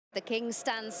The King's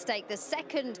Stand Stake, the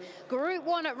second Group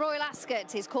 1 at Royal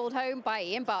Ascot, is called home by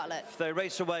Ian Bartlett. They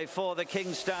race away for the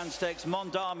King's Stand Stakes.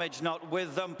 Mondamage not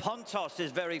with them. Pontos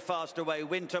is very fast away.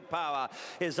 Winter Power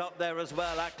is up there as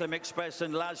well. Acclim Express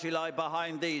and Lazuli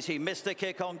behind these. He missed the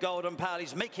kick on Golden Pal.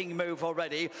 He's making move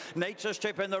already. Nature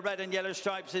Strip in the red and yellow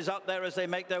stripes is up there as they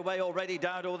make their way already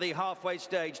down to the halfway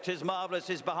stage. 'Tis Marvellous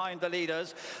is behind the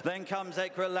leaders. Then comes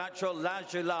Equilateral,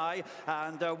 Lazuli,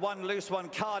 and one loose one,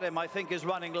 Khaadem, I think, is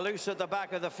running loose at the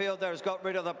back of the field there, has got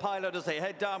rid of the pilot as they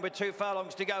head down with 2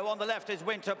 furlongs to go. On the left is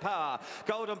Winter Power,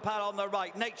 Golden Pal on the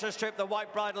right, Nature Strip, the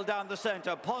white bridle down the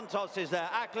centre, Pontos is there,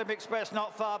 Acclim Express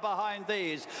not far behind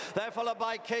these. They're followed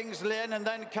by King's Lynn, and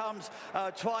then comes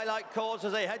Twilight Cause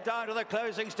as they head down to the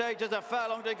closing stages. A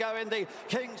furlong to go in the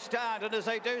King's Stand, and as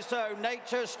they do so,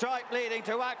 Nature Strike leading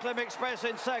to Acclim Express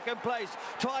in second place.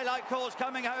 Twilight Cause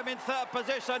coming home in third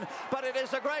position, but it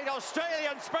is the great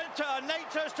Australian sprinter,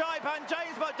 Nature Strike and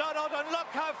James McDonald, and look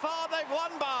how far they've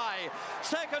won by.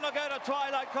 Second will go to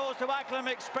Twilight Cause to Acclim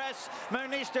Express,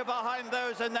 Monista behind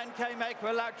those, and then came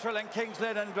Equilateral and King's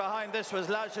Lynn, and behind this was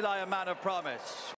Lazuli, a man of promise.